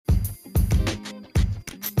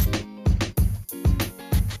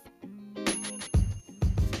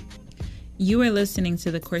You are listening to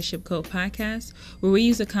the Courtship Code podcast, where we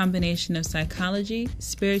use a combination of psychology,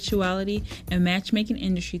 spirituality, and matchmaking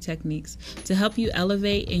industry techniques to help you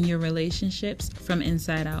elevate in your relationships from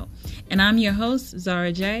inside out. And I'm your host,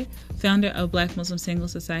 Zara J., founder of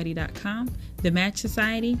BlackMuslimSingleSociety.com, The Match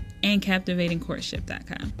Society, and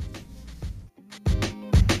CaptivatingCourtship.com.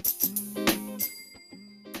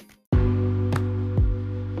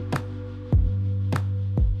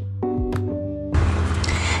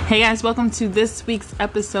 Hey guys, welcome to this week's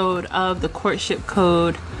episode of the Courtship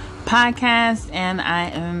Code podcast, and I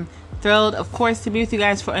am thrilled, of course, to be with you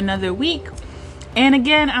guys for another week. And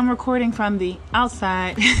again, I'm recording from the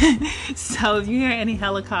outside, so if you hear any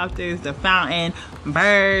helicopters, the fountain,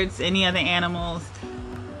 birds, any other animals,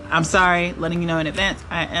 I'm sorry, letting you know in advance.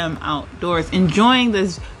 I am outdoors enjoying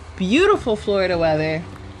this beautiful Florida weather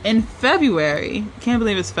in February. Can't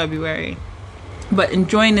believe it's February, but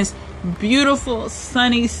enjoying this beautiful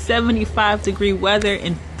sunny 75 degree weather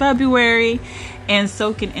in February and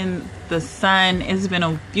soaking in the sun. It's been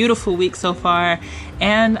a beautiful week so far,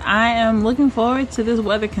 and I am looking forward to this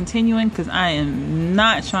weather continuing because I am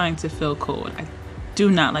not trying to feel cold. I do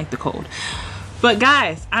not like the cold. But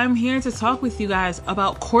guys, I'm here to talk with you guys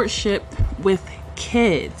about courtship with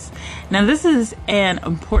kids. Now, this is an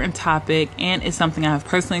important topic and it's something I have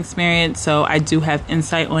personally experienced, so I do have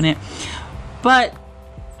insight on it. But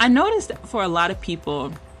I noticed that for a lot of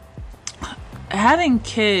people, having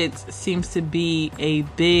kids seems to be a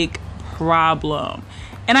big problem.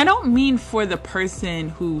 And I don't mean for the person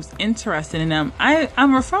who's interested in them.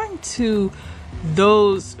 I'm referring to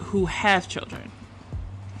those who have children.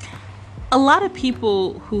 A lot of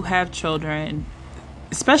people who have children,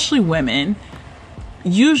 especially women,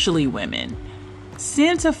 usually women,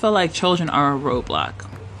 seem to feel like children are a roadblock.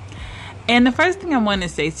 And the first thing I want to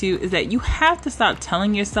say to you is that you have to stop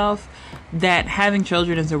telling yourself that having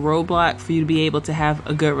children is a roadblock for you to be able to have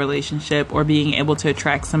a good relationship or being able to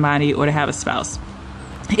attract somebody or to have a spouse.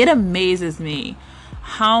 It amazes me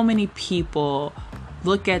how many people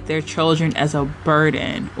look at their children as a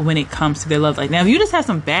burden when it comes to their love life. Now, if you just have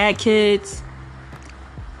some bad kids,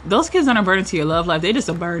 those kids aren't a burden to your love life. They're just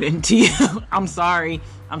a burden to you. I'm sorry.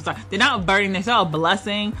 They're not a burden. They're still a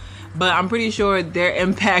blessing. But I'm pretty sure they're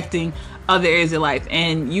impacting other areas of life.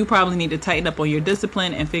 And you probably need to tighten up on your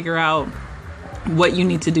discipline and figure out what you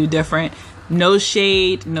need to do different. No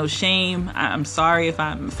shade, no shame. I'm sorry if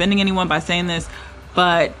I'm offending anyone by saying this.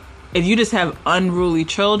 But if you just have unruly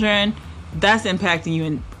children, that's impacting you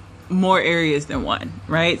in more areas than one,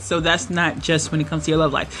 right? So that's not just when it comes to your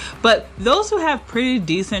love life. But those who have pretty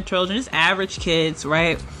decent children, just average kids,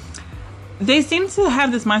 right? They seem to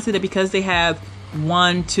have this mindset that because they have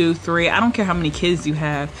 1, 2, 3, I don't care how many kids you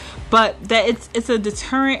have, but that it's a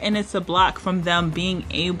deterrent and it's a block from them being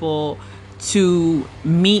able to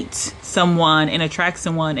meet someone and attract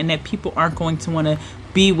someone, and that people aren't going to want to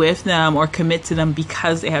be with them or commit to them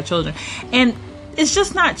because they have children. And it's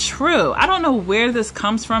just not true. I don't know where this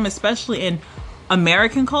comes from, especially in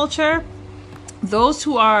American culture. Those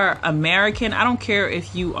who are American, I don't care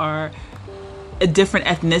if you are a different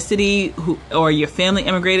ethnicity or your family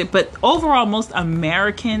immigrated, but overall most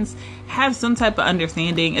Americans have some type of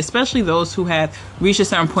understanding, especially those who have reached a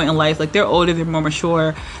certain point in life, like they're older, they're more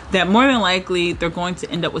mature, that more than likely they're going to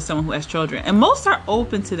end up with someone who has children. And most are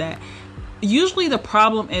open to that. Usually the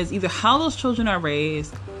problem is either how those children are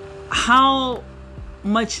raised, how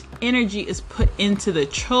much energy is put into the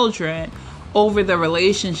children over the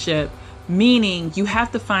relationship, meaning you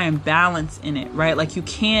have to find balance in it, right? Like you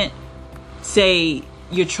can't say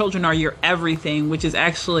your children are your everything, which is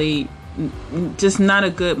actually just not a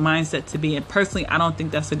good mindset to be in. Personally, I don't think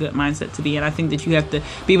that's a good mindset to be in. I think that you have to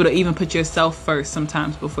be able to even put yourself first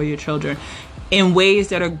sometimes before your children in ways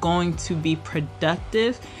that are going to be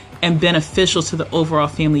productive and beneficial to the overall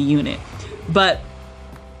family unit. But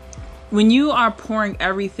when you are pouring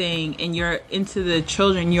everything and you're into the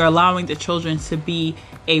children, you're allowing the children to be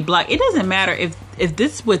a block. It doesn't matter if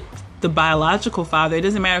this with the biological father, it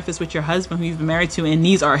doesn't matter if it's with your husband who you've been married to and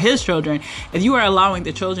these are his children. If you are allowing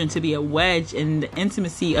the children to be a wedge in the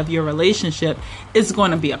intimacy of your relationship, it's going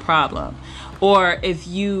to be a problem. Or if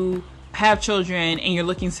you have children and you're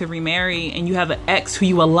looking to remarry and you have an ex who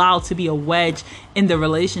you allow to be a wedge in the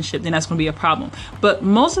relationship, then that's going to be a problem. But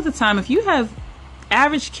most of the time, if you have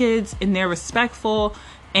average kids and they're respectful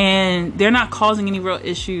and they're not causing any real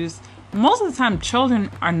issues, most of the time children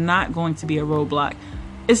are not going to be a roadblock,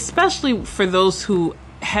 especially for those who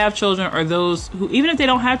have children or those who, even if they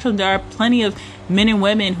don't have children, there are plenty of men and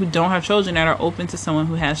women who don't have children that are open to someone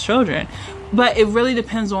who has children. But it really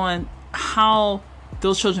depends on how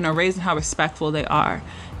those children are raised and how respectful they are.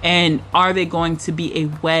 And are they going to be a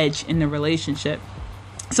wedge in the relationship?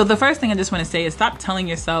 So the first thing I just want to say is stop telling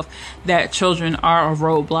yourself that children are a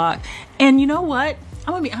roadblock. And you know what?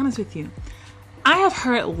 I'm going to be honest with you. I have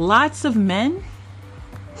heard lots of men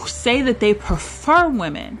who say that they prefer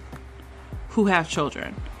women who have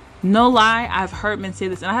children. No lie, I've heard men say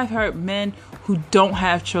this, and I have heard men who don't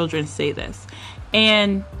have children say this.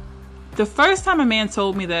 And the first time a man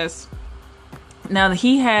told me this, now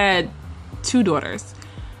he had 2 daughters.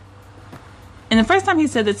 And the first time he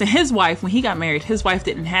said this to his wife, when he got married, his wife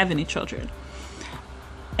didn't have any children.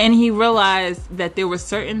 And he realized that there were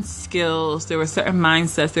certain skills, there were certain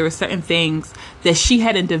mindsets, there were certain things that she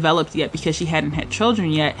hadn't developed yet because she hadn't had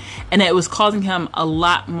children yet. And it was causing him a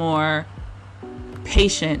lot more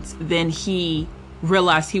patience than he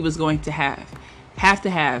realized he was going to have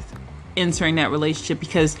entering that relationship,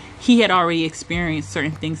 because he had already experienced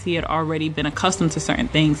certain things. He had already been accustomed to certain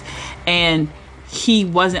things. And he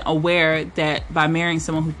wasn't aware that by marrying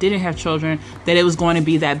someone who didn't have children, that it was going to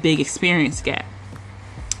be that big experience gap.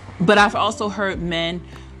 But I've also heard men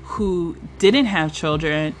who didn't have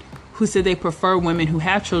children who said they prefer women who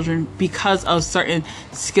have children because of certain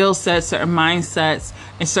skill sets, certain mindsets,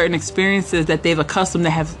 and certain experiences that they've accustomed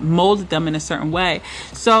that have molded them in a certain way.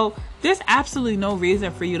 So there's absolutely no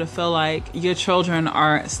reason for you to feel like your children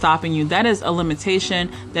are stopping you. That is a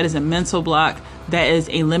limitation. That is a mental block. That is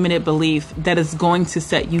a limited belief that is going to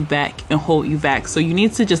set you back and hold you back. So you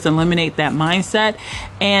need to just eliminate that mindset.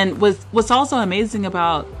 And what's also amazing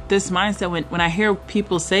about this mindset, when I hear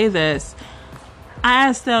people say this, I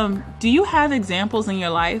ask them, do you have examples in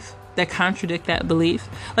your life that contradict that belief?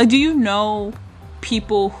 Like, do you know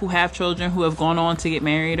people who have children who have gone on to get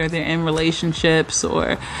married, or they're in relationships,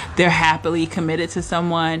 or they're happily committed to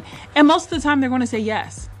someone? And most of the time they're going to say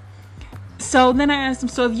yes. So then I asked them,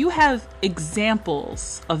 so if you have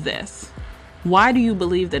examples of this, why do you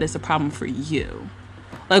believe that it's a problem for you?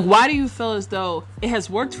 Like, why do you feel as though it has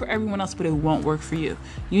worked for everyone else, but it won't work for you?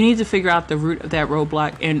 You need to figure out the root of that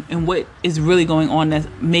roadblock and what is really going on that's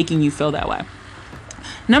making you feel that way.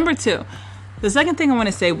 Number 2, the second thing I want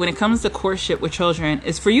to say when it comes to courtship with children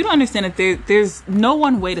is for you to understand that there's no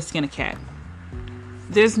one way to skin a cat.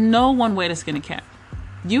 There's no one way to skin a cat.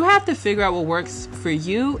 You have to figure out what works for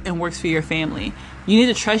you and works for your family. You need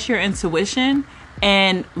to trust your intuition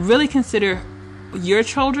and really consider your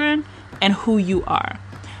children and who you are.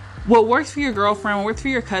 What works for your girlfriend, what works for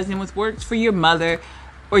your cousin, what works for your mother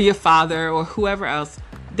or your father or whoever else,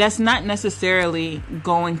 that's not necessarily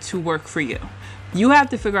going to work for you. You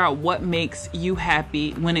have to figure out what makes you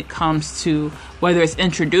happy when it comes to whether it's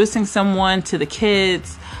introducing someone to the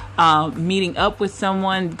kids, meeting up with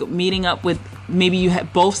someone, meeting up with, maybe you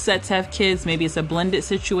have both sets have kids, maybe it's a blended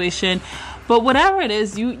situation. But whatever it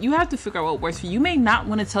is, you have to figure out what works for you. You may not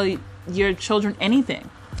want to tell your children anything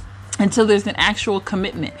until there's an actual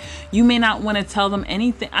commitment. You may not want to tell them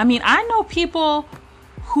anything. I mean, I know people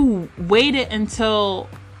who waited until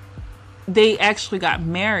they actually got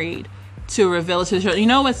married to reveal it to the children. You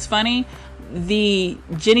know what's funny? The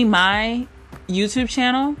Jenny Mai YouTube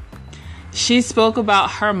channel, she spoke about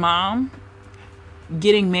her mom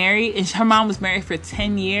getting married, and her mom was married for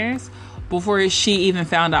 10 years before she even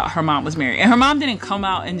found out her mom was married. And her mom didn't come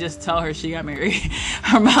out and just tell her she got married.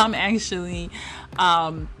 Her mom actually,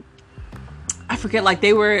 I forget, like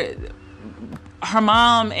her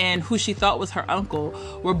mom and who she thought was her uncle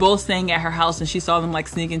were both staying at her house, and she saw them like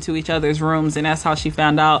sneak into each other's rooms, and that's how she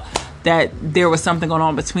found out that there was something going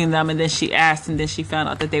on between them. And then she asked, and then she found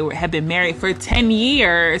out that they had been married for 10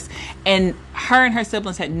 years, and her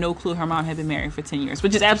siblings had no clue her mom had been married for 10 years,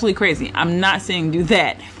 which is absolutely crazy. I'm not saying do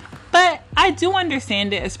that, but I do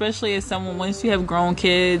understand it, especially as someone, once you have grown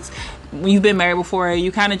kids, you've been married before,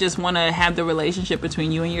 you kind of just want to have the relationship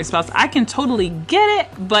between you and your spouse. I can totally get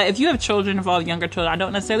it, but if you have children involved, younger children, I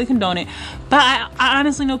don't necessarily condone it, but I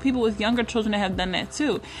honestly know people with younger children that have done that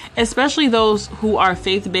too, especially those who are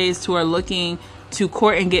faith-based, who are looking to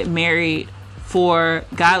court and get married for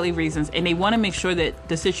godly reasons, and they want to make sure that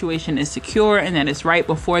the situation is secure and that it's right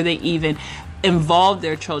before they even involve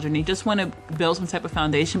their children. They just want to build some type of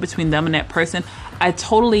foundation between them and that person. I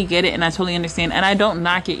totally get it, and I totally understand, and I don't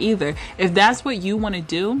knock it either. If that's what you want to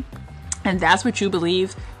do and that's what you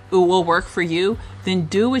believe it will work for you, then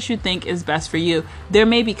do what you think is best for you. There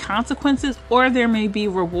may be consequences or there may be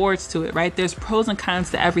rewards to it, right? There's pros and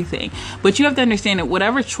cons to everything, but you have to understand that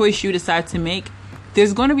whatever choice you decide to make,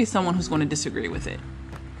 there's going to be someone who's going to disagree with it.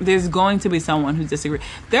 There's going to be someone who disagrees.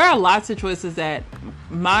 There are lots of choices that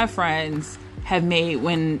my friends have made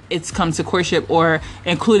when it's come to courtship or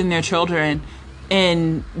including their children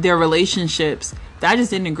in their relationships that I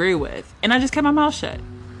just didn't agree with. And I just kept my mouth shut.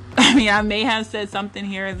 I mean, I may have said something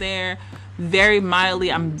here or there very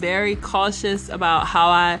mildly. I'm very cautious about how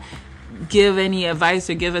I give any advice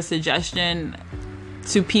or give a suggestion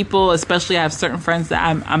to people, especially I have certain friends that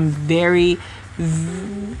I'm very,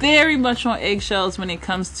 very much on eggshells when it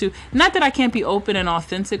comes to, not that I can't be open and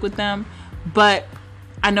authentic with them, but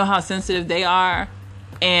I know how sensitive they are,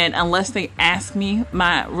 and unless they ask me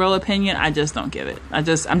my real opinion, I just don't give it. I'm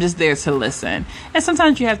just there to listen. And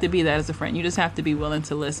sometimes you have to be that as a friend. You just have to be willing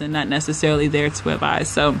to listen, not necessarily there to advise.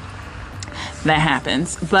 So that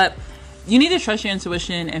happens. But you need to trust your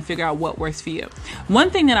intuition and figure out what works for you.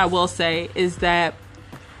 One thing that I will say is that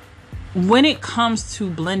when it comes to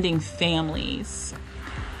blending families,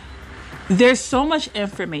 there's so much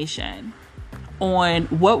information on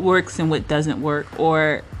what works and what doesn't work,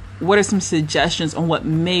 or what are some suggestions on what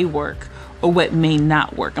may work or what may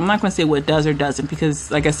not work. I'm not going to say what does or doesn't,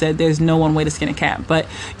 because like I said, there's no one way to skin a cat, but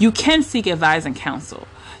you can seek advice and counsel.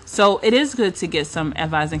 So it is good to get some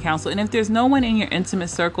advice and counsel. And if there's no one in your intimate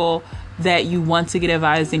circle that you want to get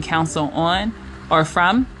advice and counsel on or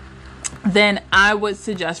from, then I would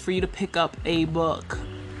suggest for you to pick up a book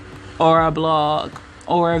or a blog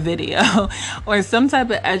or a video or some type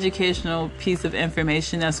of educational piece of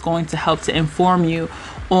information that's going to help to inform you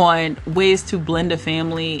on ways to blend a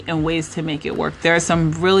family and ways to make it work. There are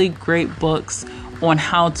some really great books on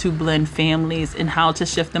how to blend families and how to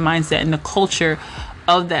shift the mindset and the culture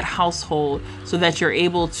of that household so that you're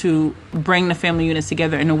able to bring the family units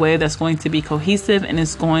together in a way that's going to be cohesive and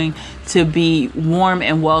it's going to be warm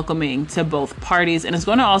and welcoming to both parties, and it's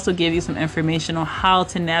going to also give you some information on how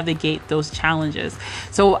to navigate those challenges.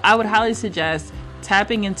 So I would highly suggest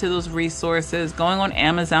tapping into those resources, going on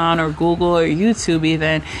Amazon or Google or YouTube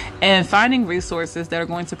even, and finding resources that are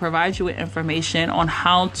going to provide you with information on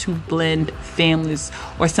how to blend families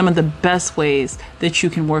or some of the best ways that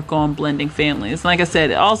you can work on blending families. Like I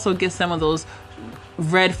said, it also gets some of those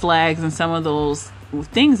red flags and some of those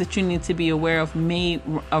things that you need to be aware of may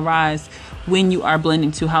arise when you are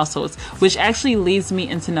blending two households, which actually leads me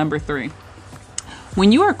into number 3.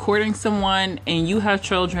 When you are courting someone and you have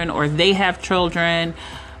children or they have children,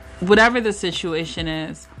 whatever the situation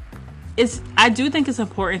is, I do think it's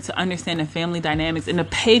important to understand the family dynamics and to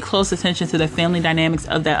pay close attention to the family dynamics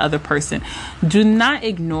of that other person. Do not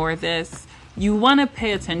ignore this. You want to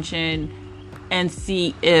pay attention and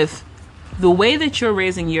see if the way that you're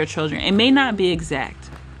raising your children, it may not be exact,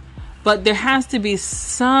 but there has to be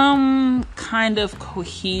some kind of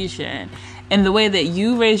cohesion in the way that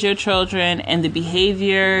you raise your children and the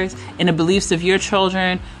behaviors and the beliefs of your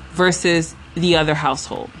children versus the other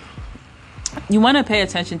household. You want to pay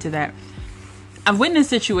attention to that. I've witnessed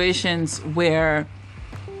situations where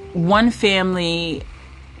one family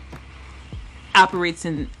operates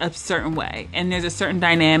in a certain way and there's a certain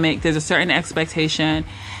dynamic, there's a certain expectation,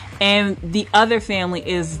 and the other family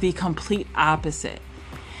is the complete opposite.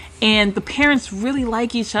 And the parents really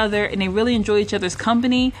like each other and they really enjoy each other's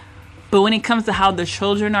company. But when it comes to how the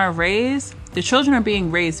children are raised, the children are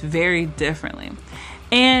being raised very differently.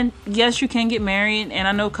 And yes, you can get married, and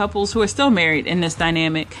I know couples who are still married in this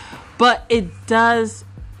dynamic, but it does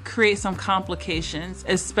create some complications,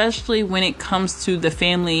 especially when it comes to the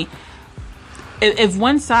family. If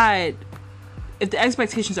one side, if the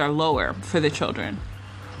expectations are lower for the children,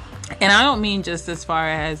 and I don't mean just as far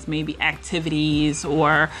as maybe activities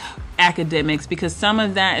or academics, because some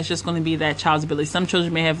of that is just going to be that child's ability. Some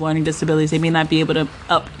children may have learning disabilities. They may not be able to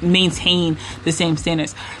maintain the same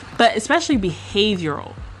standards, but especially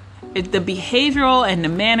behavioral. If the behavioral and the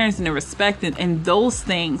manners and the respect and those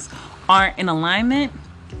things aren't in alignment,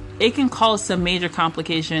 it can cause some major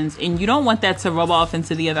complications, and you don't want that to rub off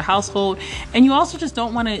into the other household. And you also just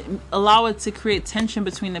don't want to allow it to create tension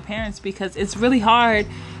between the parents, because it's really hard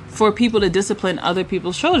for people to discipline other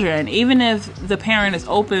people's children, even if the parent is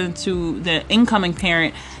open to the incoming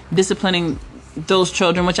parent disciplining those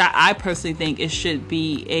children, which I personally think it should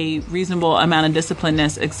be a reasonable amount of discipline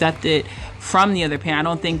that's accepted from the other parent. I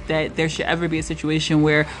don't think that there should ever be a situation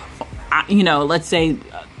where, let's say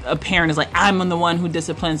a parent is like, I'm the one who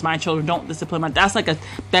disciplines my children, don't discipline my,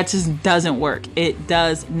 that just doesn't work. It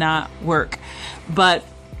does not work. But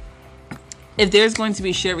if there's going to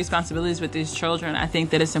be shared responsibilities with these children, I think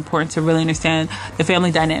that it's important to really understand the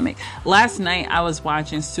family dynamic. Last night, I was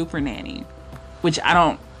watching Super Nanny, which I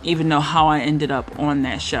don't even know how I ended up on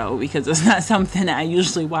that show, because it's not something that I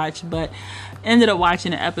usually watch, but ended up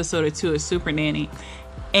watching an episode or two of Super Nanny.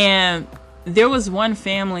 And there was one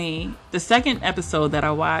family, the second episode that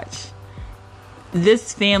I watched,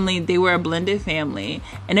 this family, they were a blended family,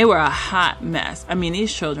 and they were a hot mess. I mean,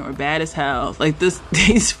 these children were bad as hell.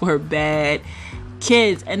 These were bad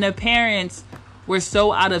kids, and the parents were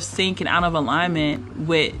so out of sync and out of alignment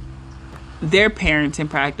with their parenting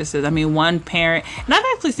practices. I mean, one parent, and I've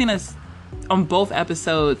actually seen this on both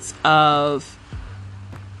episodes of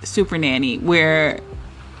Super Nanny, where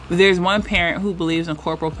there's one parent who believes in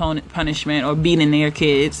corporal punishment or beating their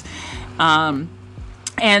kids. And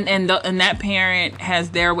that parent has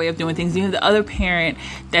their way of doing things. You have the other parent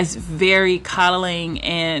that's very coddling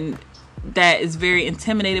and that is very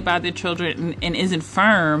intimidated by their children and isn't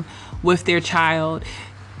firm with their child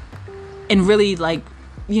and really like,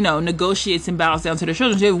 you know, negotiates and bows down to their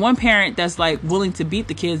children. So you have one parent that's like willing to beat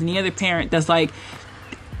the kids, and the other parent that's like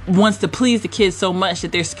wants to please the kids so much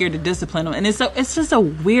that they're scared to discipline them. And it's just a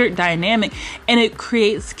weird dynamic, and it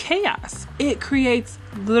creates chaos. It creates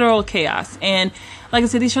literal chaos. And like I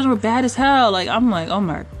said, these children were bad as hell. Like, I'm like, oh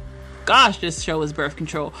my gosh, this show is birth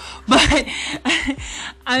control. But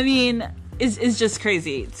I mean, it's just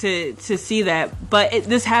crazy to see that. But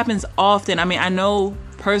this happens often. I mean, I know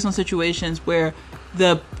personal situations where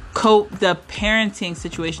the parenting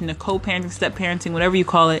situation, the co-parenting, step parenting, whatever you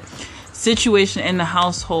call it, situation in the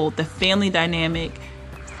household, the family dynamic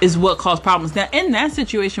is what caused problems. Now, in that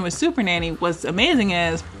situation with Super Nanny, what's amazing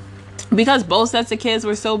is because both sets of kids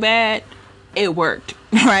were so bad, it worked,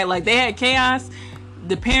 right? Like, they had chaos,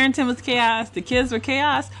 the parenting was chaos, the kids were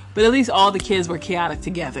chaos, but at least all the kids were chaotic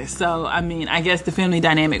together. So, I mean, I guess the family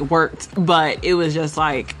dynamic worked, but it was just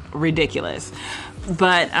like ridiculous.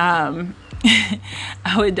 But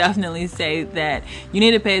I would definitely say that you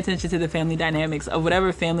need to pay attention to the family dynamics of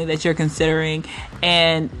whatever family that you're considering.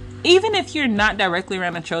 And even if you're not directly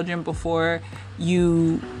around the children before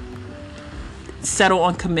you settle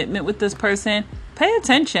on commitment with this person, pay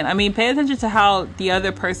attention. I mean, pay attention to how the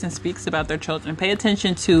other person speaks about their children. Pay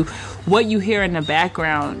attention to what you hear in the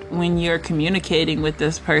background when you're communicating with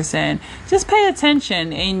this person. Just pay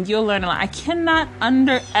attention and you'll learn a lot. I cannot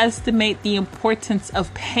underestimate the importance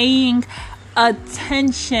of paying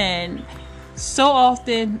attention. So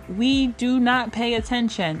often we do not pay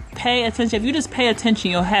attention. Pay attention. If you just pay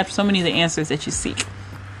attention, you'll have so many of the answers that you seek.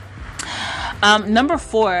 Number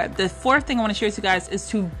 4, the fourth thing I want to share with you guys is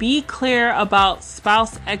to be clear about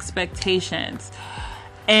spouse expectations.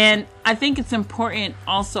 And I think it's important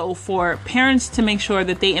also for parents to make sure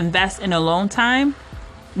that they invest in alone time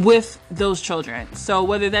with those children. So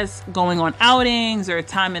whether that's going on outings or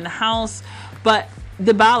time in the house, but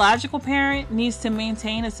the biological parent needs to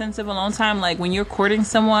maintain a sense of alone time. Like, when you're courting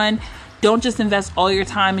someone, don't just invest all your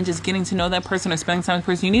time in just getting to know that person or spending time with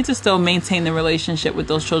the person. You need to still maintain the relationship with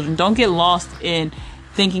those children. Don't get lost in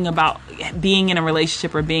thinking about being in a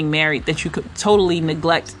relationship or being married, that you could totally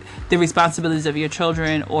neglect the responsibilities of your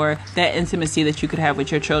children or that intimacy that you could have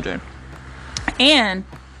with your children. And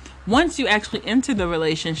once you actually enter the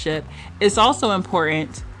relationship, it's also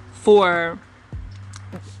important for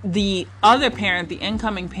the other parent, the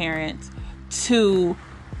incoming parent, to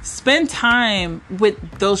spend time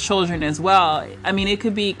with those children as well. I mean, it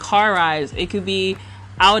could be car rides, it could be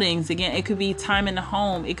outings, again, it could be time in the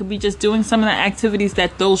home, it could be just doing some of the activities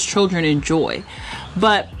that those children enjoy.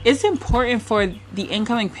 But it's important for the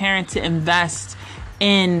incoming parent to invest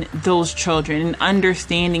in those children and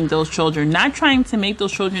understanding those children, not trying to make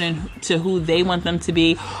those children into who they want them to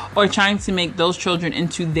be or trying to make those children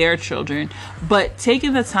into their children, but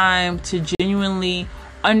taking the time to genuinely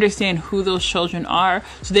understand who those children are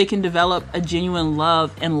so they can develop a genuine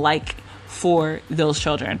love and like for those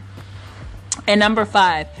children. And number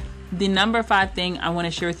 5, the number 5 thing I want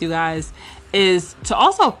to share with you guys is to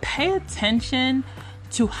also pay attention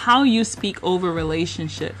to how you speak over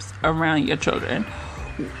relationships around your children.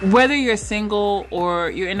 Whether you're single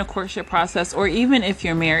or you're in a courtship process, or even if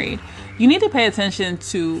you're married, you need to pay attention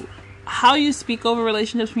to how you speak over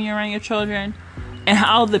relationships when you're around your children and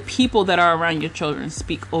how the people that are around your children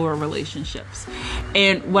speak over relationships.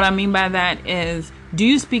 And what I mean by that is, do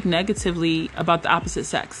you speak negatively about the opposite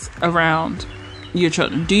sex around your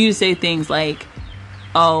children? Do you say things like,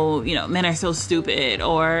 oh, you know, men are so stupid,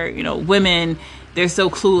 or, you know, women, they're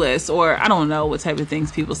so clueless, or I don't know what type of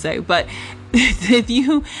things people say. But if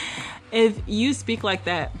you speak like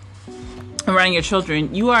that around your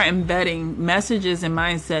children, you are embedding messages and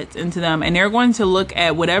mindsets into them, and they're going to look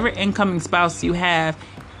at whatever incoming spouse you have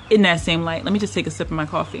in that same light. Let me just take a sip of my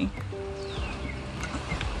coffee.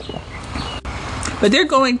 But they're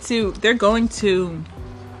going to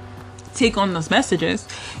take on those messages.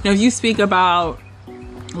 You know, if you speak about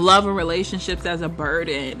love or relationships as a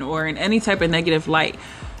burden or in any type of negative light,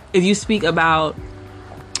 if you speak about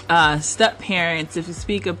step parents, if you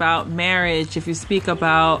speak about marriage, if you speak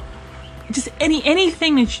about just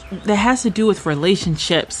anything that has to do with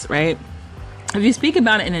relationships, right? If you speak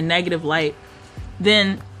about it in a negative light,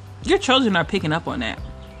 then your children are picking up on that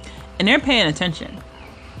and they're paying attention.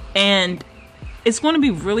 And it's going to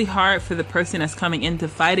be really hard for the person that's coming in to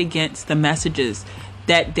fight against the messages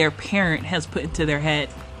that their parent has put into their head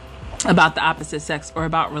about the opposite sex or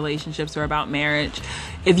about relationships or about marriage.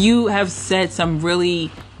 If you have said some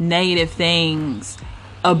really negative things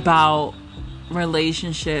about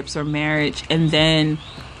relationships or marriage, and then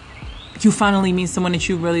you finally meet someone that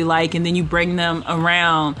you really like, and then you bring them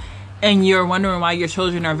around and you're wondering why your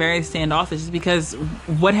children are very standoffish, it's because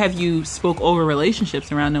what have you spoke over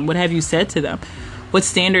relationships around them? What have you said to them? What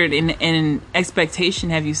standard and expectation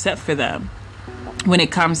have you set for them when it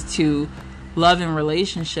comes to love and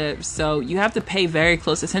relationships? So you have to pay very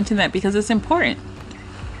close attention to that, because it's important.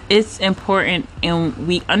 It's important, and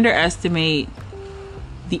we underestimate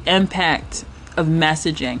the impact of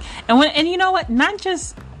messaging. And you know what? Not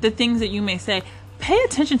just the things that you may say. Pay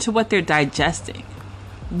attention to what they're digesting.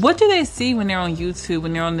 What do they see when they're on YouTube,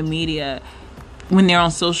 when they're on the media, when they're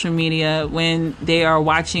on social media, when they are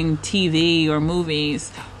watching TV or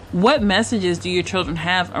movies? What messages do your children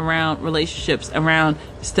have around relationships, around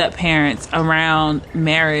step parents, around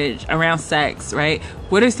marriage, around sex, right?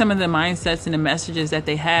 What are some of the mindsets and the messages that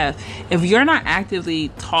they have? If you're not actively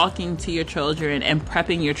talking to your children and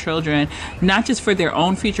prepping your children, not just for their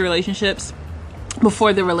own future relationships, but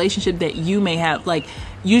for the relationship that you may have, like,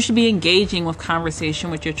 you should be engaging with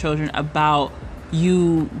conversation with your children about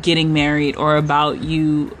you getting married or about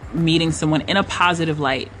you meeting someone in a positive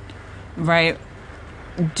light, right?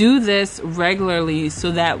 Do this regularly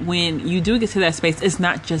so that when you do get to that space, it's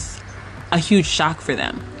not just a huge shock for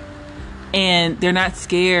them and they're not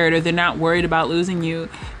scared or they're not worried about losing you.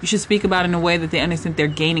 You should speak about it in a way that they understand they're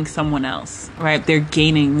gaining someone else, right? They're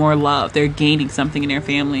gaining more love. They're gaining something in their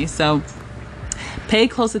family. So pay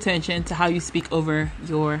close attention to how you speak over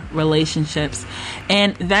your relationships.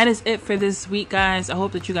 And that is it for this week, guys. I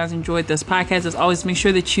hope that you guys enjoyed this podcast. As always, make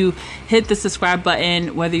sure that you hit the subscribe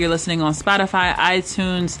button, whether you're listening on Spotify,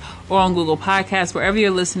 iTunes, or on Google Podcasts. Wherever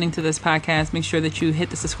you're listening to this podcast, make sure that you hit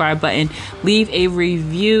the subscribe button, leave a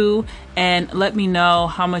review, and let me know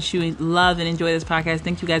how much you love and enjoy this podcast.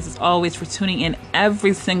 Thank you guys, as always, for tuning in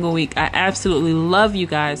every single week. I absolutely love you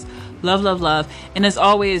guys. Love, love, love. And as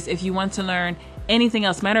always, if you want to learn anything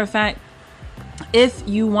else, matter of fact, if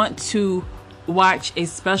you want to watch a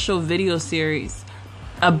special video series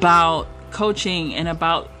about coaching and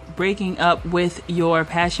about breaking up with your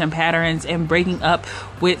passion patterns and breaking up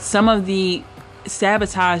with some of the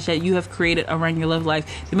sabotage that you have created around your love life,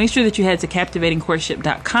 then make sure that you head to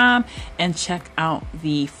captivatingcourtship.com and check out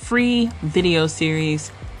the free video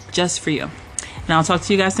series just for you. And I'll talk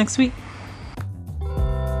to you guys next week.